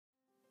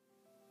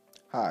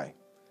Hi,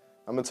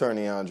 I'm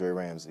Attorney Andre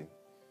Ramsay,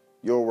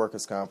 your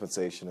workers'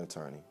 compensation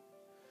attorney.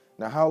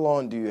 Now, how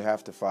long do you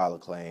have to file a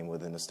claim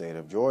within the state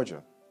of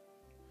Georgia?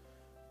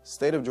 The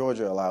state of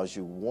Georgia allows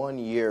you 1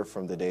 year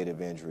from the date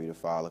of injury to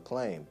file a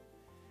claim.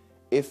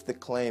 If the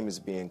claim is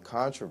being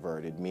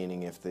controverted,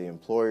 meaning if the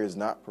employer is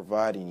not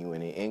providing you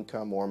any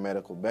income or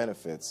medical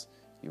benefits,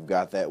 you've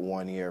got that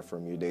 1 year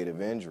from your date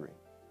of injury.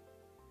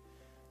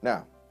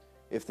 Now,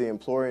 if the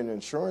employer and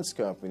insurance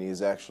company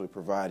is actually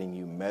providing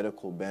you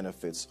medical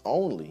benefits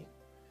only,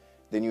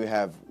 then you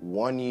have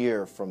 1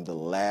 year from the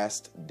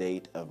last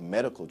date of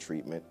medical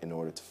treatment in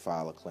order to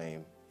file a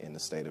claim in the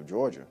state of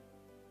Georgia.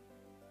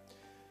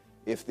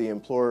 If the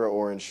employer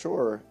or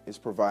insurer is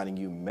providing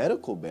you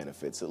medical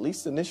benefits, at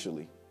least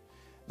initially,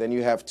 then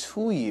you have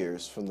 2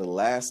 years from the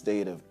last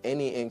date of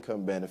any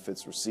income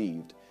benefits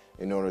received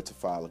in order to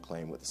file a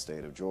claim with the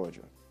state of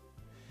Georgia.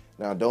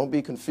 Now, don't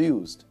be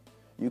confused.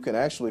 You can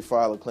actually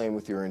file a claim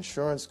with your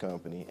insurance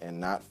company and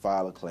not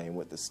file a claim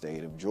with the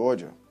state of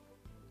Georgia.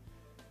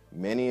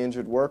 Many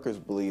injured workers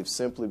believe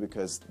simply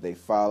because they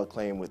file a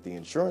claim with the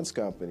insurance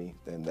company,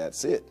 then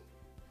that's it.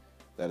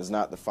 That is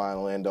not the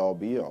final end-all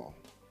be-all.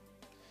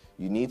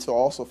 You need to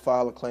also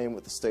file a claim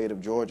with the state of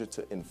Georgia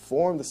to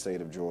inform the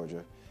state of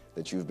Georgia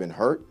that you've been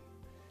hurt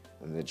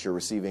and that you're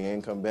receiving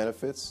income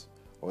benefits,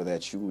 or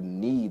that you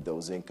need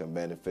those income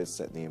benefits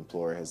that the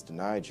employer has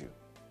denied you.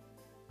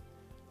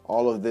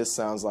 All of this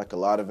sounds like a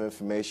lot of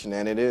information,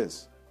 and it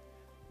is.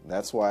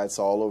 That's why it's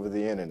all over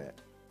the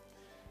internet.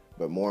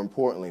 But more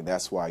importantly,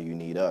 that's why you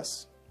need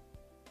us.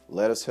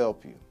 Let us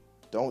help you.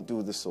 Don't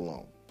do this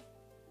alone.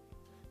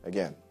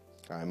 Again,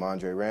 I'm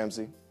Andre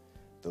Ramsay,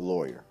 the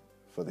lawyer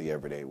for the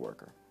everyday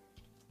worker.